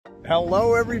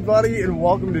Hello everybody and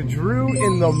welcome to Drew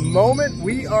in the Moment.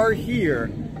 We are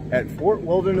here at Fort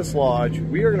Wilderness Lodge.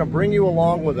 We are going to bring you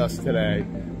along with us today.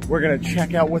 We're going to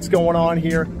check out what's going on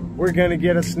here. We're going to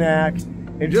get a snack.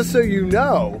 And just so you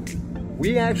know,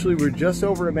 we actually were just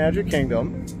over at Magic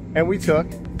Kingdom and we took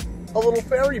a little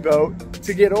ferry boat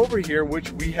to get over here,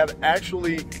 which we have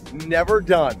actually never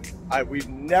done. We've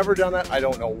never done that. I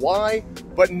don't know why,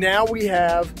 but now we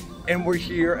have, and we're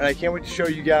here, and I can't wait to show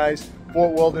you guys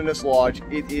Fort Wilderness Lodge.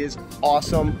 It is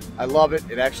awesome. I love it.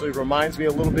 It actually reminds me a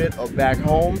little bit of back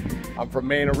home. I'm from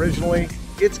Maine originally.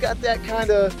 It's got that kind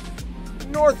of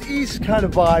northeast kind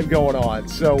of vibe going on.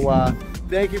 So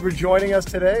thank you for joining us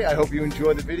today. I hope you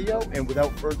enjoyed the video, and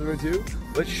without further ado,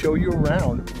 let's show you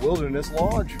around Wilderness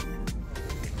Lodge.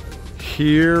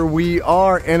 Here we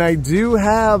are, and I do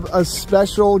have a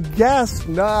special guest.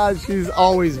 Nah, she's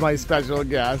always my special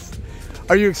guest.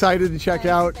 Are you excited to check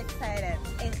out? Excited.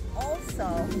 And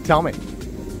also, tell me.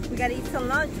 We gotta eat some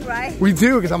lunch, right? We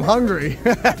do, because I'm hungry.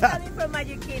 We're coming from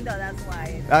Magic Kingdom, that's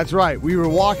why. That's right. We were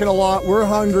walking a lot. We're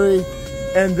hungry.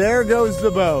 And there goes the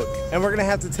boat. And we're going to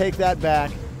have to take that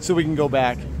back so we can go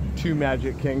back to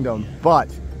Magic Kingdom.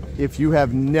 But if you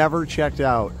have never checked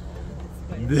out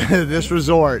this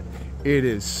resort, it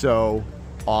is so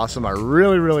awesome. I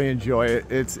really, really enjoy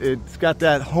it. It's got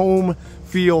that home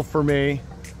feel for me.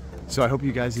 So I hope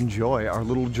you guys enjoy our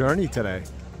little journey today.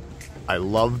 I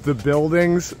love the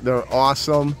buildings. They're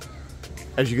awesome.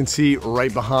 As you can see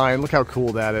right behind, look how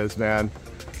cool that is, man.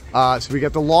 So we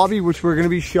got the lobby, which we're going to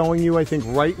be showing you, I think,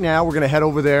 right now. We're going to head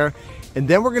over there. And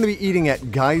then we're going to be eating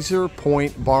at Geyser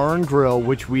Point Bar and Grill,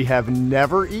 which we have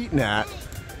never eaten at.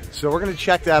 So we're going to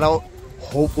check that out.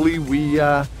 Hopefully we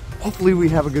have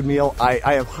a good meal.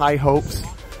 I have high hopes.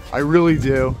 I really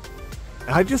do.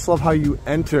 And I just love how you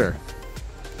enter.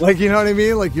 Like, you know what I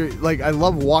mean? Like, you're like, I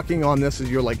love walking on this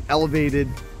as you're like elevated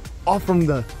off from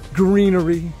the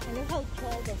greenery. And look how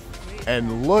tall those trees are.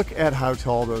 And look at how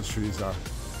tall those trees are.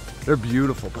 They're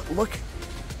beautiful. But look,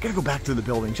 gotta go back to the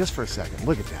building just for a second.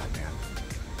 Look at that, man.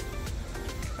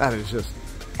 That is just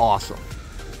awesome.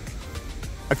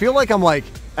 I feel like I'm like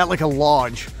at like a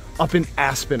lodge up in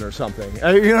Aspen or something.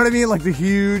 You know what I mean? Like the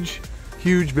huge,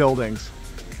 huge buildings.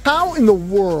 How in the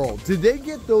world did they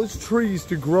get those trees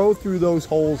to grow through those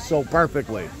holes so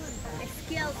perfectly?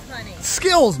 Skills, honey.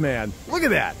 Skills, man. Look at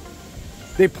that.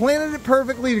 They planted it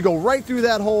perfectly to go right through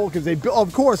that hole because they,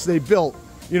 of course, they built,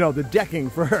 you know, the decking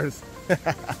first.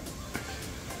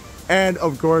 And,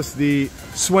 of course, the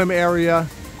swim area,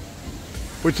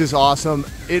 which is awesome.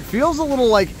 It feels a little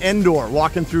like Endor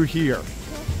walking through here.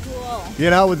 So cool.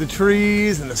 You know, with the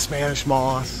trees and the Spanish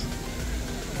moss.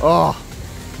 Oh.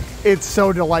 It's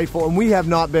so delightful, and we have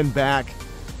not been back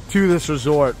to this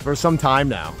resort for some time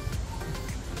now.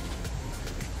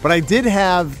 But I did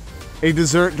have a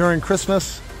dessert during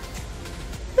Christmas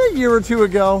a year or two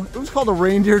ago. It was called a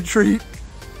reindeer treat.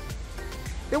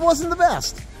 It wasn't the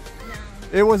best. No.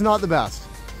 It was not the best.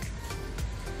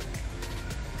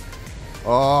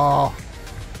 Oh.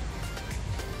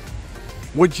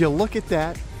 Would you look at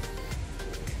that?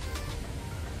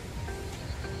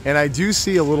 And I do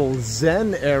see a little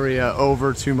Zen area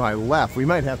over to my left. We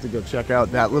might have to go check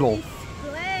out that little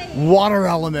water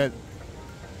element.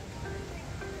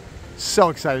 So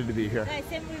excited to be here. Guys,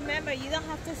 and remember, you don't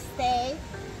have to stay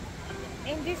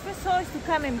in these resorts to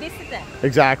come and visit them.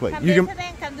 Exactly. Come You visit can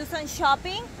them, come do some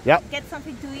shopping, Yep. get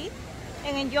something to eat,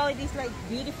 and enjoy this like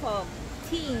beautiful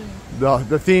theme.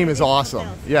 the theme is awesome.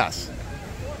 Yes.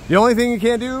 The only thing you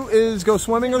can't do is go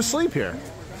swimming or sleep here.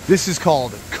 This is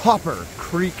called Copper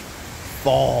Creek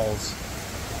Falls.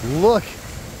 Look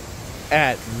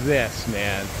at this,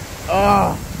 man.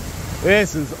 Oh,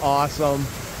 this is awesome.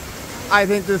 I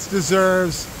think this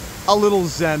deserves a little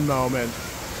Zen moment.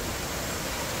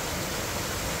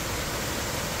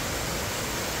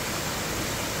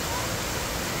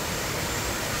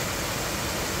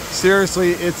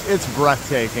 Seriously, it's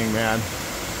breathtaking, man.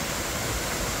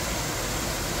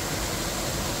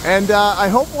 And I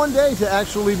hope one day to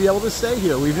actually be able to stay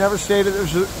here. We've never stayed at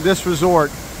this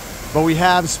resort, but we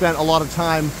have spent a lot of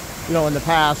time, you know, in the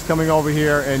past coming over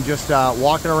here and just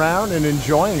walking around and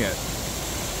enjoying it.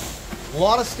 A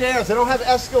lot of stairs. They don't have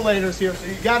escalators here, so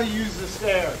you got to use the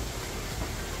stairs.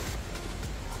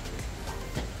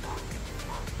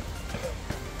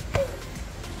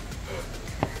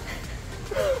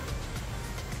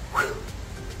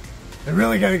 They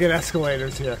really got to get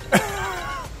escalators here.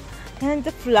 And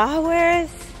the flowers.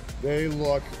 They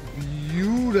look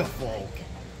beautiful.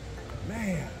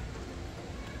 Man.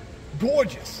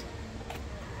 Gorgeous.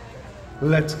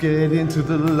 Let's get into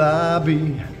the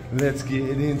lobby. Let's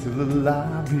get into the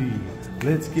lobby.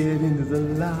 Let's get into the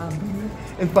lobby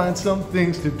and find some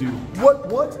things to do.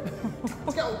 What?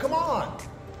 Let's go, come on.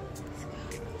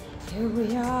 Here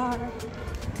we are.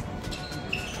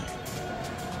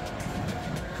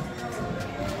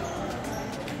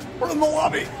 We're in the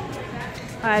lobby.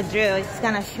 Drew, it's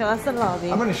gonna show us the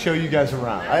lobby. I'm gonna show you guys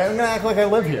around. I'm gonna act like I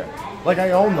live here. Like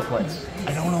I own the place.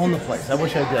 I don't own the place. I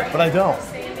wish I did, but I don't.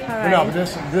 Right. No, but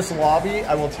this lobby,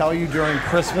 I will tell you, during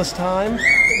Christmas time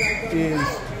is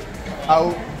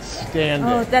outstanding.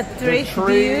 Oh, that tree,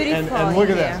 beautiful. And look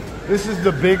at this. This is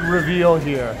the big reveal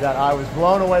here that I was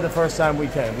blown away the first time we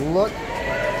came. Look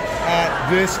at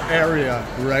this area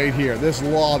right here. This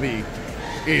lobby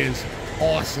is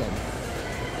awesome.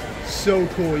 So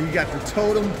cool. You got the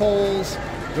totem poles,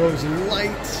 those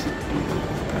lights.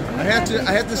 I have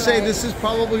to say this is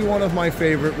probably one of my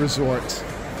favorite resorts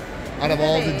out of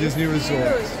all the Disney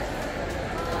resorts.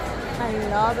 I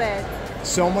love it.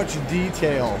 So much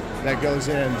detail that goes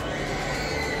in.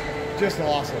 Just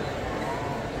awesome.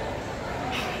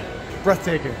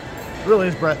 Breathtaking. It really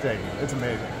is breathtaking. It's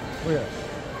amazing. Look at it.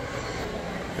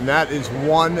 And that is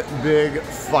one big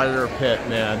fire pit,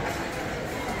 man.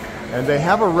 And they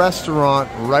have a restaurant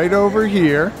right over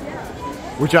here,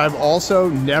 which I've also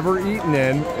never eaten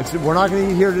in. We're not going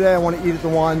to eat here today. I want to eat at the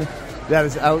one that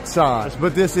is outside.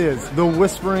 But this is the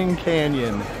Whispering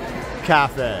Canyon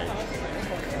Cafe.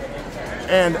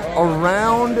 And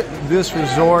around this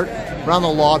resort, around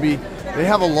the lobby, they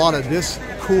have a lot of this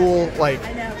cool, like,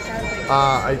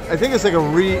 I think it's like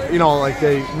like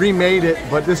they remade it,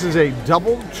 but this is a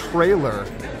double trailer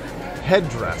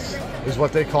headdress, is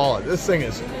what they call it. This thing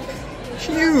is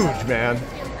huge, man.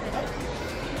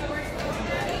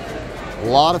 A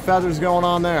lot of feathers going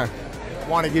on there. I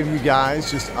want to give you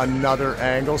guys just another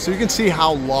angle so you can see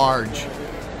how large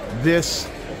this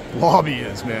lobby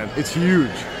is, man. It's huge.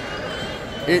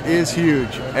 It is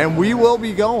huge. And we will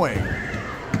be going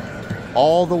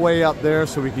all the way up there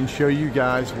so we can show you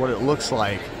guys what it looks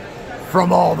like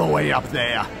from all the way up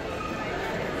there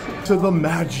to the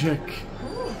magic.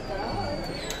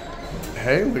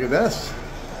 Hey, look at this.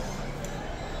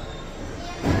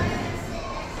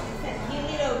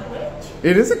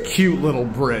 It is a cute little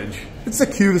bridge. It's the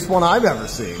cutest one I've ever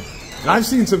seen. And I've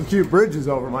seen some cute bridges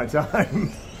over my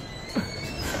time.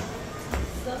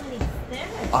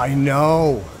 I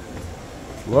know.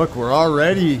 Look, we're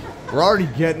already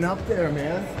getting up there,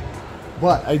 man.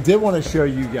 But I did want to show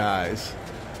you guys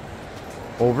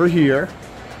over here.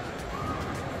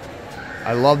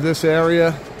 I love this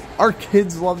area. Our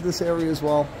kids love this area as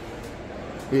well.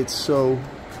 It's so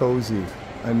cozy.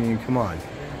 I mean, come on.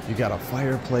 You got a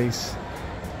fireplace.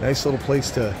 Nice little place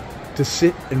to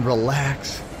sit and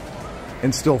relax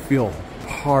and still feel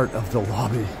part of the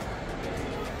lobby.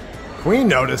 Queen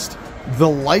noticed the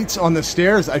lights on the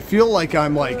stairs. I feel like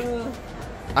I'm like,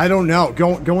 I don't know,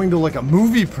 going to like a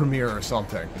movie premiere or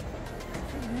something.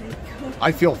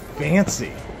 I feel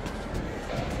fancy.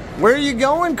 Where are you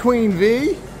going, Queen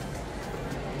V?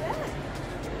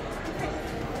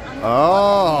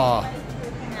 Oh,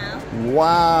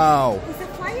 wow. It's a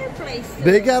fireplace.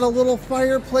 They got a little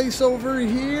fireplace over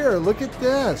here. Look at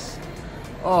this.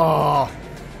 Oh,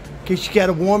 in case you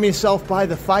gotta warm yourself by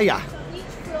the fire. Each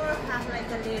floor has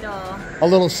like a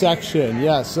little section,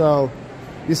 yeah. So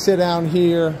you sit down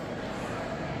here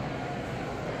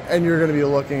and you're gonna be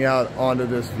looking out onto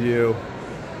this view.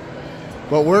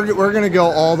 But we're gonna go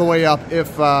all the way up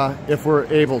if we're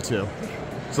able to.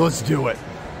 So let's do it.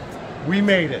 We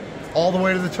made it all the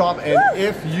way to the top, and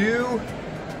if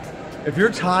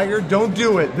you're tired, don't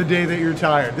do it the day that you're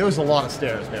tired. There was a lot of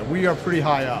stairs, man. We are pretty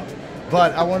high up.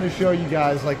 But I want to show you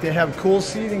guys, like, they have cool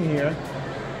seating here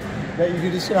that you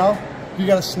can just, you know, if you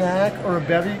got a snack or a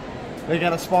bevy, they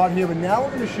got a spot here. But now we're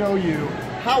going to show you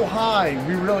how high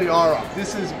we really are up.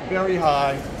 This is very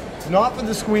high. It's not for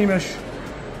the squeamish.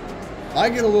 I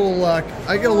get a little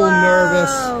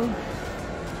nervous.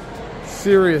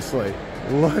 Seriously,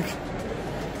 look.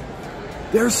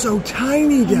 They're so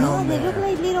tiny down there. They look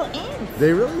like little ants.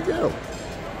 They really do.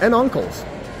 And uncles.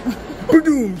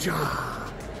 Boom, ja.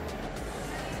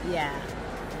 Yeah.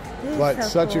 But so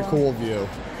such a cool view.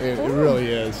 It really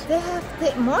is. They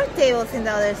have more tables in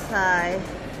the other side.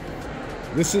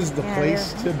 This is the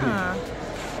place to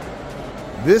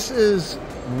be. This is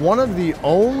one of the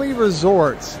only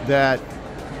resorts that,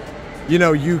 you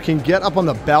know, you can get up on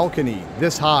the balcony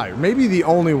this high. Maybe the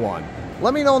only one.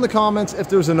 Let me know in the comments if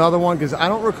there's another one, because I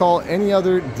don't recall any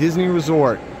other Disney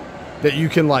resort that you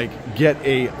can, like, get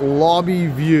a lobby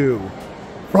view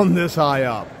from this high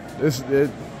up. It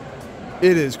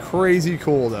is crazy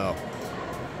cool, though.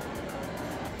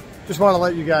 Just want to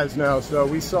let you guys know. So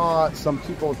we saw some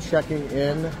people checking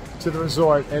in to the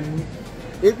resort, and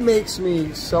it makes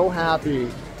me so happy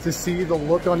to see the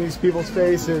look on these people's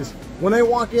faces when they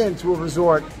walk into a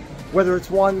resort, whether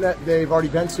it's one that they've already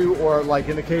been to or like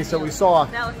in the case that we saw,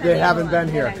 they haven't been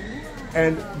here.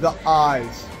 And the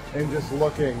eyes and just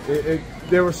looking,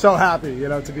 they were so happy, you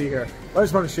know, to be here. I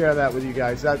just want to share that with you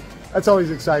guys. That's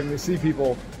always exciting to see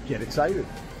people get excited.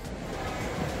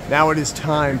 Now it is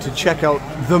time to check out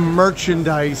the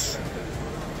merchandise.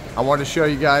 I want to show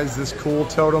you guys this cool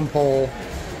totem pole,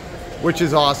 which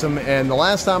is awesome. And the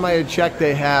last time I had checked,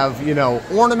 they have, you know,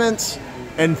 ornaments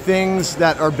and things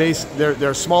that are based,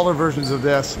 they're smaller versions of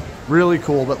this. Really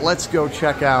cool. But let's go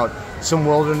check out some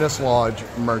Wilderness Lodge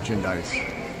merchandise.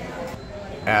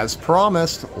 As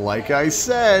promised, like I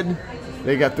said,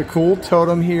 they got the cool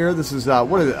totem here. This is,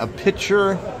 what is it, a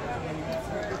pitcher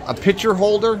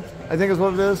holder, I think is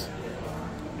what it is.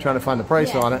 I'm trying to find the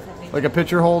price on it. Like a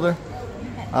pitcher holder.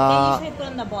 They usually put it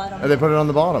on the bottom. They put it on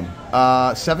the bottom.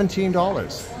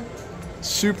 $17.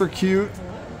 Super cute.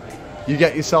 You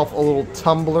get yourself a little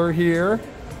tumbler here.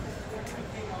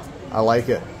 I like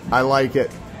it. I like it.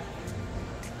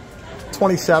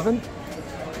 27.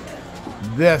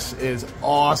 This is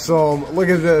awesome. Look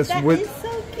at this. That is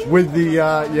so cute. With the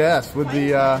yes, with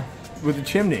the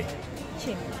chimney.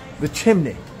 The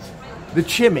chimney. The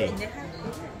chimney.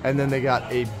 And then they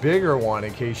got a bigger one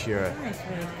in case you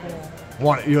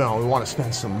want to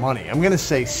spend some money. I'm gonna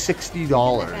say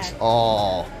 $60.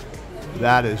 Oh,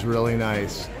 that is really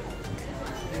nice.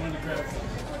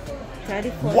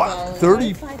 What?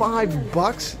 35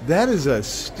 bucks? That is a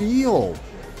steal.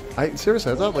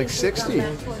 Seriously, I thought like 60.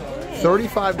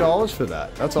 $35 for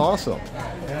that. That's awesome.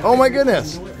 Oh my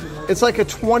goodness. It's like a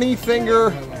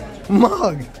 20-finger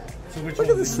mug. Look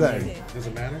at this thing. Does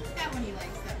it matter?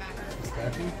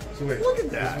 So wait, look at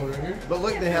that. But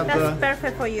look, they have That's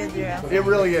perfect for you, Drew. It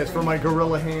really is, for my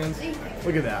gorilla hands.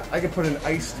 Look at that. I could put an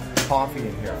iced coffee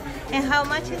in here. And how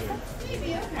much is it?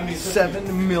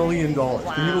 $7 million. Wow.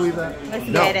 Can you believe that? Let's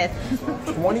get it.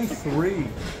 23.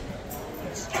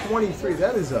 It's 23.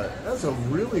 That's a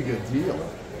really good deal.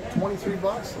 23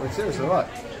 bucks? Like seriously, look.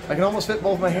 I can almost fit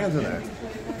both my hands in there.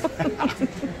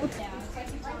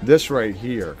 This right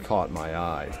here caught my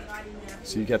eye.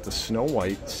 So you got the Snow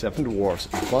White, Seven Dwarfs,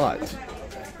 but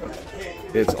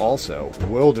it's also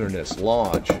Wilderness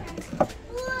Lodge.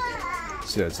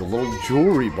 So it's a little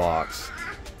jewelry box.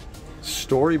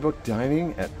 Storybook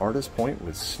dining at Artist Point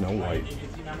with Snow White.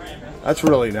 That's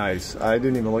really nice. I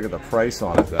didn't even look at the price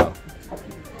on it though.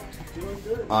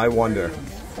 I wonder.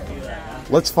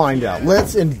 Let's find out.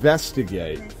 Let's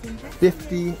investigate.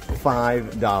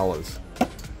 $55.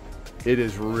 It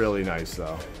is really nice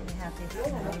though.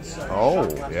 Oh,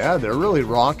 yeah, they're really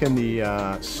rocking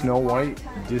the Snow White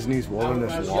Disney's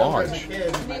Wilderness Lodge.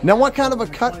 Now, what kind of a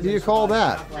cut do you call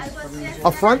that?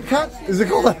 A front cut? Is it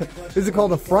called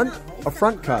a front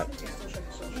cut?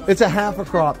 It's a half a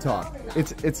crop top.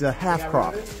 It's a half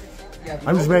crop.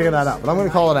 I'm just making that up, but I'm going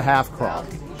to call it a half crop.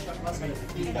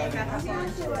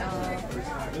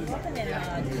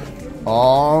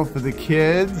 Oh, for the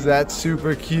kids, that's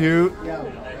super cute.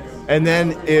 And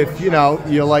then if, you know,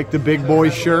 you like the big boy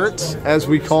shirts, as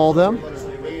we call them,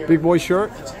 big boy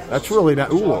shirt, that's really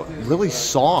nice. Ooh, really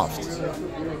soft.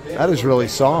 That is really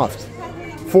soft.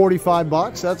 45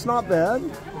 bucks, that's not bad.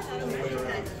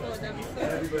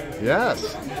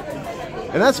 Yes.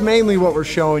 And that's mainly what we're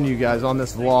showing you guys on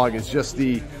this vlog is just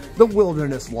the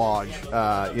Wilderness Lodge,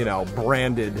 you know,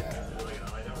 branded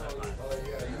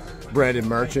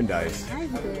merchandise.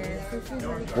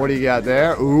 What do you got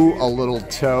there? Ooh, a little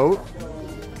tote.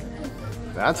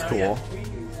 That's cool.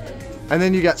 And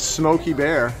then you got Smokey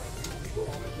Bear.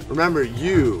 Remember,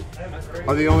 you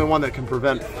are the only one that can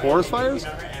prevent forest fires?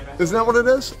 Isn't that what it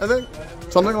is? I think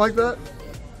something like that.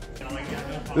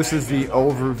 This is the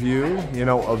overview, you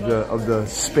know, of the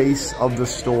space of the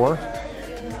store.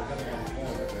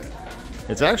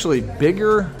 It's actually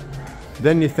bigger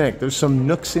than you think. There's some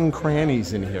nooks and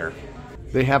crannies in here.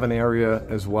 They have an area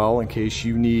as well in case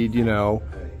you need, you know,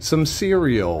 some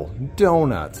cereal,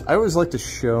 donuts. I always like to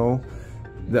show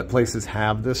that places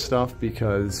have this stuff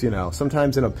because, you know,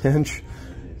 sometimes in a pinch,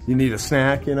 you need a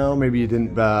snack, you know, maybe you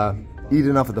didn't eat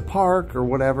enough at the park or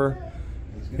whatever,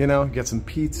 you know, get some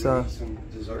pizza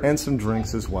and some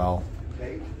drinks as well.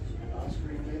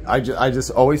 I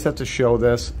just always have to show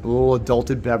this, little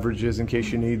adulted beverages in case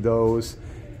you need those,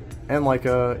 and like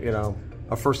a, you know,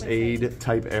 a first aid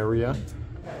type area.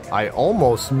 I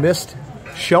almost missed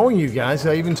showing you guys.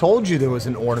 I even told you there was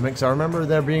an ornament because I remember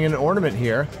there being an ornament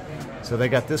here. So they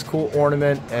got this cool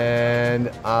ornament and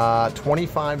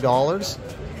 $25.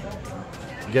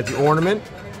 You get the ornament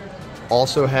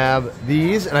also have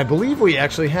these, and I believe we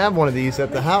actually have one of these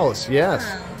at the house. Yes,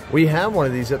 we have one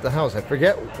of these at the house. I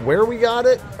forget where we got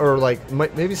it, or like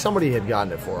maybe somebody had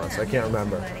gotten it for us. I can't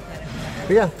remember.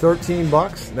 But yeah, 13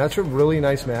 bucks. That's a really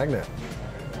nice magnet.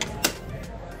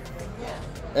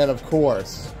 And of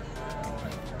course,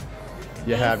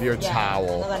 you have your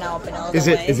towel. Is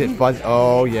it fuzz?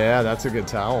 Oh yeah, that's a good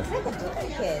towel.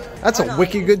 That's a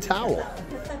wicked good towel.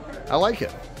 I like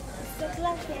it.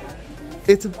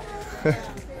 It's a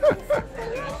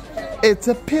it's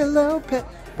a pillow pet.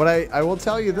 But I will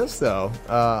tell you this though,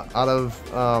 out of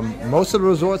most of the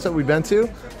resorts that we've been to,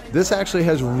 this actually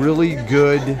has really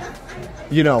good,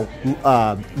 you know,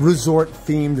 resort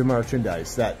themed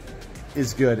merchandise that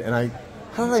is good. And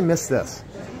how did I miss this?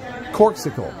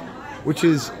 Corksicle, which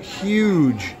is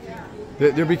huge.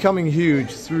 They're becoming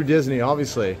huge through Disney,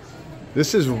 obviously.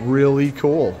 This is really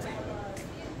cool.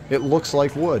 It looks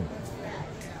like wood.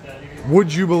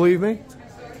 Would you believe me?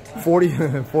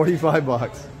 45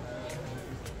 bucks.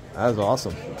 That is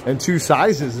awesome. And 2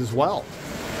 sizes as well.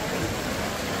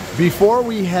 Before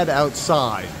we head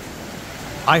outside,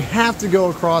 I have to go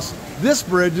across this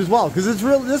bridge as well, because it's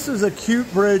real. This is a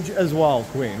cute bridge as well,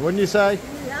 Queen. Wouldn't you say?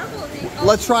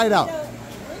 Let's try it out.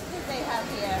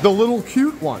 The little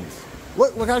cute ones.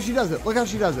 Look how she does it. Look how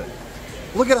she does it.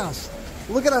 Look at us.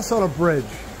 Look at us on a bridge.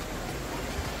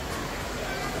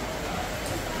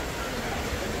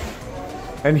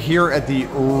 And here at the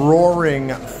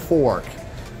Roaring Fork,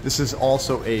 this is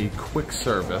also a quick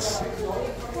service.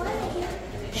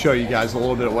 Show you guys a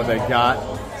little bit of what they got.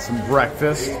 Some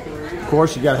breakfast. Of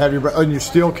course, you gotta have your breakfast. And your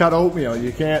steel cut oatmeal.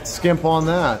 You can't skimp on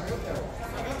that.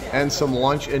 And some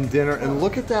lunch and dinner. And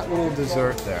look at that little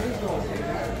dessert there.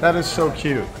 That is so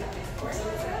cute.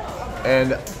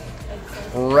 And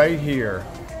right here,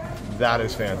 that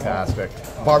is fantastic.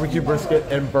 Barbecue brisket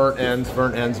and burnt ends.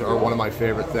 Burnt ends are one of my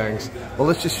favorite things. But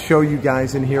let's just show you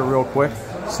guys in here real quick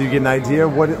so you get an idea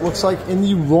of what it looks like in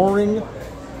the Roaring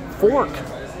Fork.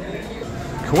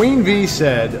 Queen V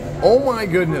said, oh my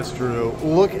goodness, Drew,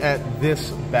 look at this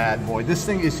bad boy. This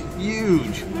thing is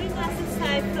huge.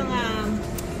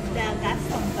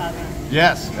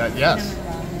 Yes, yes.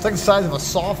 It's like the size of a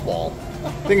softball.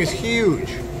 Thing is huge.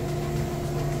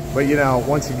 But you know,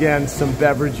 once again, some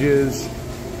beverages.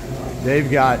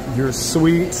 They've got your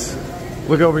sweets.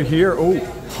 Look over here. Oh,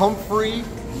 Humphrey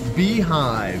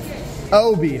Beehive.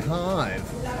 Oh, Beehive.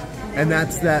 And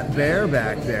that's that bear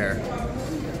back there.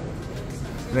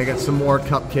 And they got some more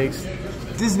cupcakes.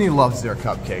 Disney loves their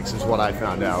cupcakes, is what I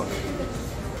found out.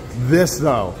 This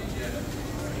though.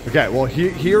 Okay, well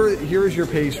here is your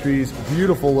pastries.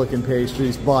 Beautiful looking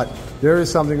pastries, but there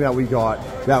is something that we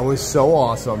got that was so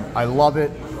awesome. I love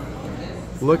it.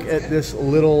 Look at this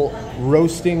little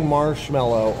roasting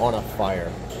marshmallow on a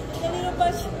fire. The little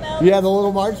marshmallow? Yeah, the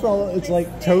little marshmallow. It's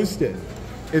like toasted.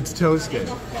 It's toasted.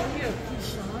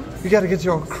 You got to get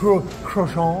your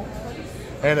croissant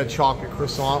and a chocolate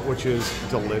croissant, which is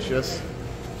delicious.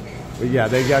 But yeah,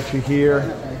 they got you here.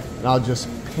 And I'll just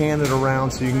pan it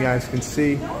around so you guys can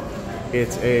see.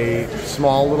 It's a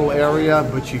small little area,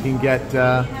 but you can get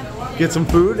some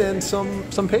food and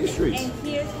some pastries. And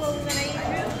here's what we're gonna eat.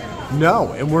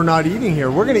 No, and we're not eating here.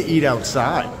 We're going to eat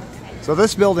outside. So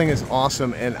this building is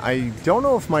awesome, and I don't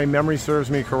know if my memory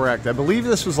serves me correct. I believe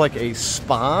this was like a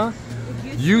spa.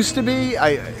 Used to be.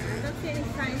 I don't see any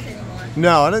signs anymore.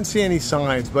 No, I didn't see any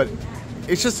signs, but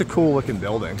it's just a cool looking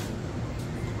building.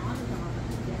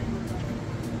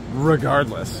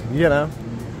 Regardless, you know.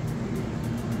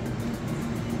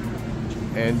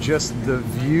 And just the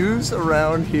views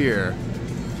around here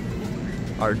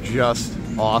are just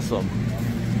awesome.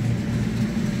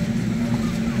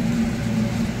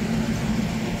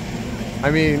 I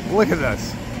mean, look at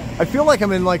this. I feel like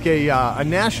I'm in like a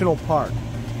national park.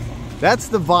 That's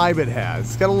the vibe it has.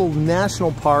 It's got a little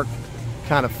national park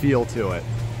kind of feel to it.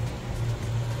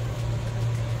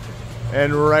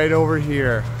 And right over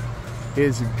here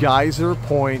is Geyser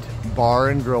Point Bar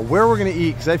and Grill, where we're gonna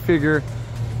eat, because I figure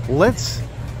let's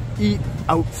eat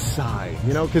outside,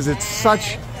 you know, because it's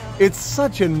such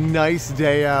a nice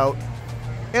day out,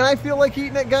 and I feel like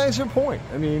eating at Geyser Point.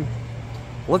 I mean,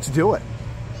 let's do it.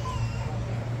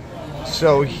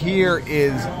 So here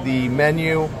is the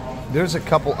menu. There's a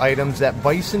couple items. That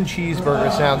bison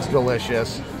cheeseburger sounds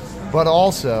delicious, but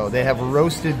also they have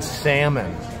roasted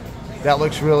salmon. That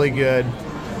looks really good.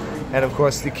 And of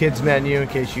course the kids menu, in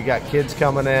case you got kids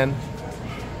coming in.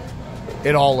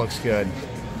 It all looks good.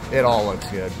 It all looks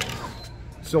good.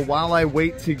 So while I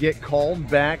wait to get called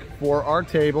back for our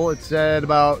table, it said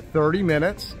about 30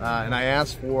 minutes, and I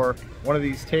asked for one of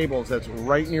these tables that's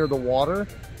right near the water,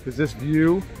 because this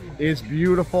view It's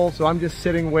beautiful, so I'm just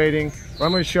sitting waiting. I'm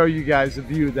going to show you guys the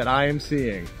view that I am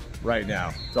seeing right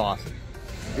now. It's awesome.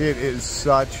 It is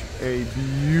such a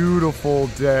beautiful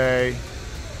day.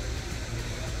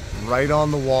 Right on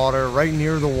the water, right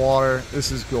near the water.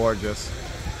 This is gorgeous.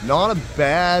 Not a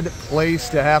bad place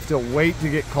to have to wait to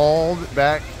get called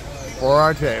back for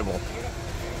our table.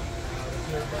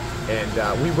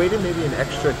 And we waited maybe an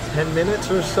extra 10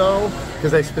 minutes or so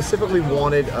because I specifically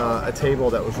wanted a table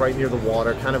that was right near the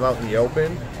water, kind of out in the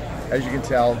open. As you can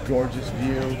tell, gorgeous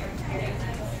view.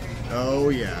 Oh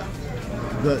yeah,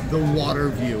 the water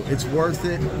view. It's worth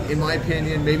it, in my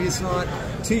opinion. Maybe it's not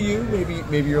to you.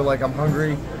 Maybe you're like, I'm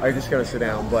hungry, I just gotta sit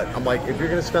down. But I'm like, if you're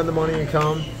gonna spend the money and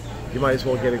come, you might as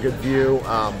well get a good view.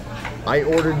 I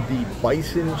ordered the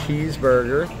bison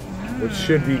cheeseburger, which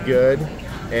should be good.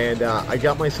 And I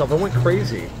went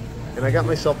crazy, and I got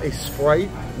myself a Sprite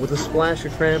with a splash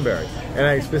of cranberry. And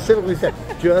I specifically said,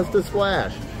 just a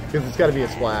splash, because it's gotta be a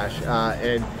splash.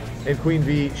 And Queen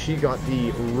V, she got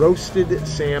the roasted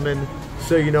salmon.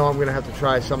 So you know I'm gonna have to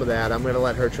try some of that. I'm gonna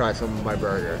let her try some of my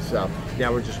burger. So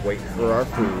now we're just waiting for our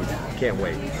food. Can't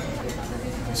wait.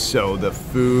 So the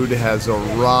food has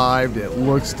arrived. It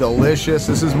looks delicious.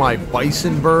 This is my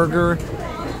bison burger.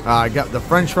 I got the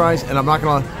French fries, and I'm not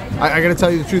gonna. I gotta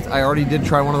tell you the truth. I already did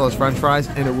try one of those French fries,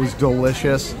 and it was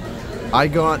delicious. I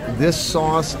got this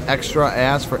sauce extra.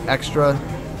 Asked for extra.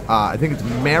 I think it's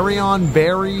Marion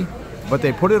Berry, but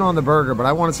they put it on the burger. But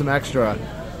I wanted some extra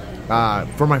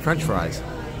for my French fries.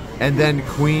 And then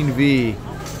Queen V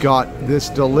got this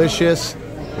delicious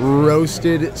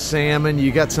roasted salmon.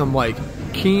 You got some like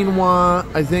quinoa,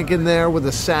 I think, in there with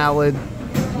a salad.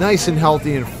 Nice and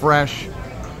healthy and fresh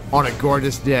on a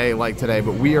gorgeous day like today.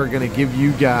 But we are going to give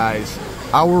you guys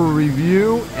our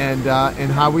review and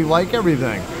how we like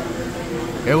everything.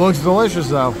 It looks delicious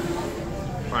though.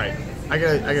 All right, I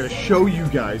gotta show you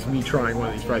guys me trying one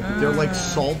of these fries. They're like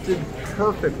salted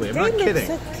perfectly. I'm not kidding.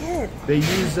 So good. They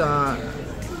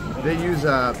use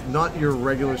not your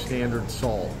regular standard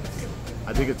salt.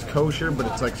 I think it's kosher, but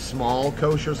it's like small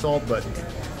kosher salt. But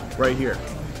right here,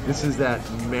 this is that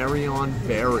Marion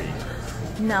Berry.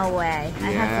 No way.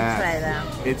 I have to try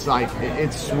that. It's like,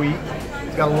 it's sweet.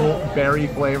 It's got a little berry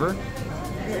flavor.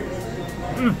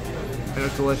 And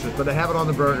it's delicious. But they have it on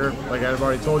the burger, like I've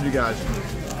already told you guys.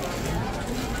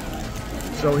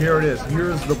 So here it is.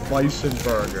 Here's the bison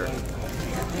burger.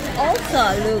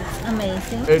 Also looks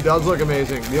amazing. It does look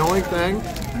amazing. The only thing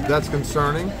that's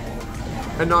concerning,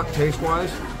 and not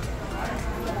taste-wise,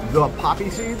 the poppy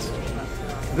seeds,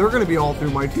 they're going to be all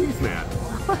through my teeth, man.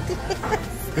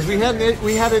 Because we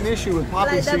had an issue with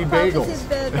poppy seed bagels.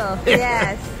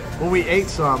 Yes. When we ate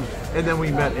some, and then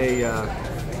we met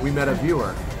a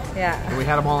viewer. Yeah. And we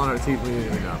had them all on our teeth. We didn't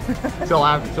even know. Till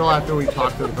after we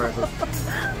talked to the person.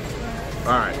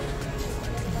 All right.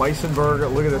 Bison burger.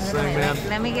 Look at this thing, man.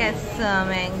 Let me get some,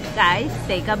 and guys,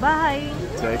 take a bite.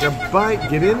 Take a bite.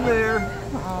 Get in there.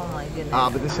 Oh my goodness.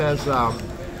 But this has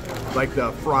like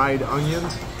the fried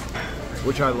onions,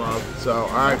 which I love. So, all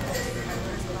right.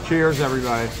 Cheers,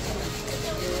 everybody.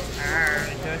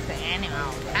 There's the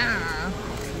animal.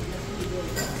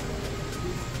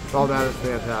 Oh, that is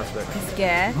fantastic. It's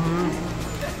good.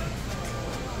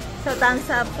 So thumbs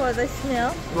up for the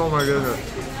Snail. Oh my goodness.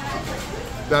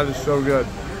 That is so good.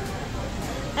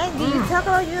 And do you talk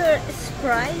about your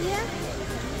Sprite yet?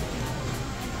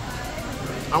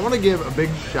 I want to give a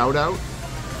big shout out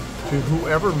to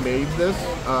whoever made this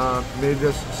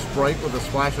Sprite with a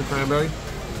splash of cranberry.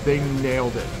 They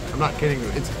nailed it. I'm not kidding you.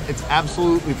 It's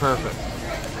absolutely perfect.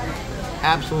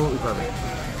 Absolutely perfect.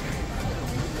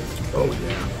 Oh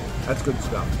yeah, that's good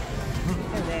stuff. Look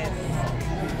at this.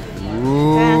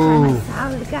 Ooh.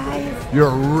 Salad, guys. Your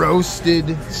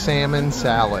roasted salmon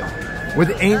salad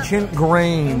with ancient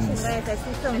grains. Guys, I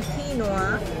see some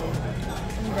quinoa.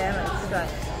 And then let's try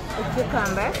a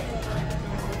cucumber.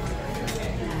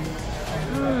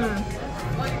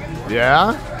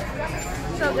 Yeah?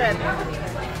 So good.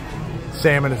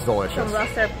 Salmon is delicious. Some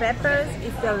roasted peppers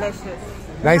is delicious.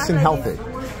 Nice and healthy.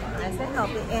 Nice and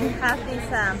healthy. And have this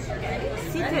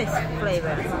citrus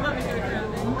flavor.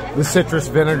 The citrus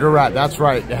vinaigrette. That's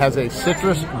right. It has a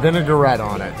citrus vinaigrette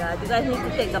on it. You guys need to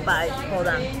take a bite. Hold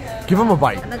on. Give them a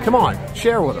bite. Come on.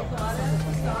 Share with them.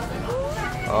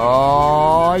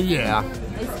 Oh, yeah.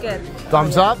 It's good.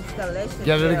 Thumbs up. It's delicious.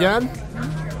 Get it again?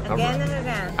 Again and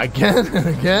again. Again and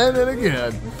again and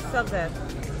again. It's so good.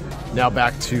 Now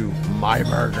back to my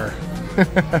burger.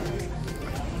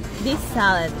 This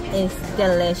salad is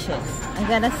delicious. I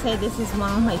gotta say this is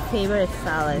one of my favorite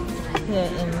salads here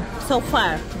so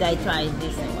far that I tried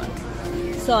this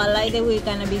one. So I like that we're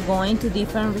gonna be going to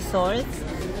different resorts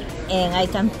and I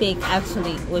can pick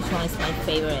actually which one is my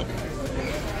favorite.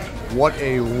 What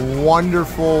a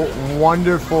wonderful,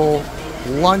 wonderful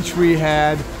lunch we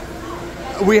had.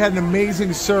 We had an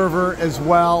amazing server as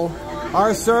well.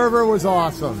 Our server was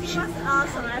awesome. She was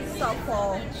awesome. I'm so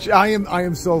full. I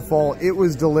am so full. It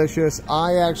was delicious.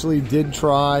 I actually did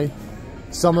try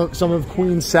some of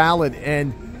Queen's salad,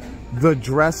 and the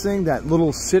dressing, that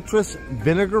little citrus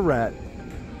vinaigrette,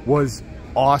 was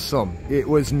awesome. It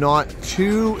was not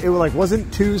too,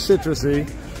 wasn't too citrusy,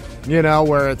 you know,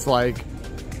 where it's like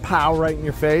pow right in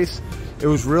your face. It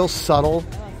was real subtle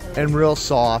and real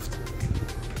soft,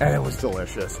 and it was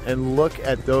delicious. And look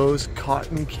at those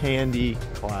cotton candy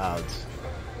clouds.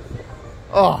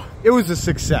 Oh, it was a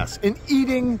success, an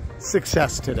eating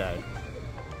success today.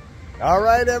 All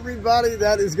right, everybody,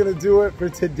 that is going to do it for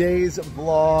today's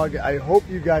vlog. I hope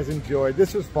you guys enjoyed.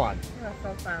 This was fun. It was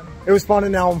so fun. It was fun,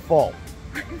 and now I'm full.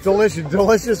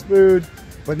 Delicious food,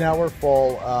 but now we're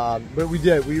full. But we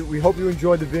did. We hope you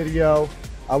enjoyed the video.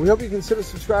 We hope you consider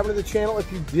subscribing to the channel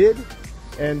if you did.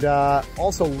 And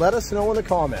also let us know in the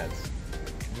comments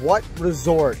what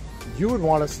resort you would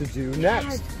want us to do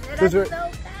next. Let us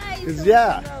know, guys.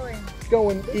 Yeah,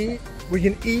 go and eat. We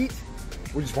can eat.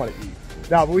 We just want to eat.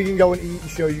 No, but we can go and eat and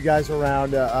show you guys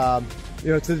around,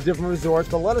 you know, to the different resorts.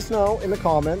 But let us know in the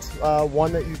comments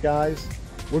one that you guys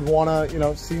would want to, you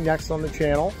know, see next on the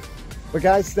channel. But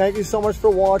guys, thank you so much for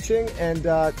watching, and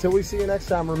till we see you next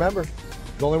time, remember,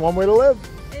 there's only one way to live.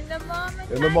 In the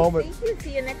moment. In the moment. Thank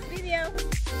you. See you next video.